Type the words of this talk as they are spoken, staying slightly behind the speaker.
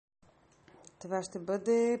Това ще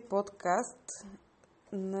бъде подкаст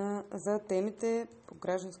за темите по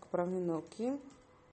гражданско-правни науки.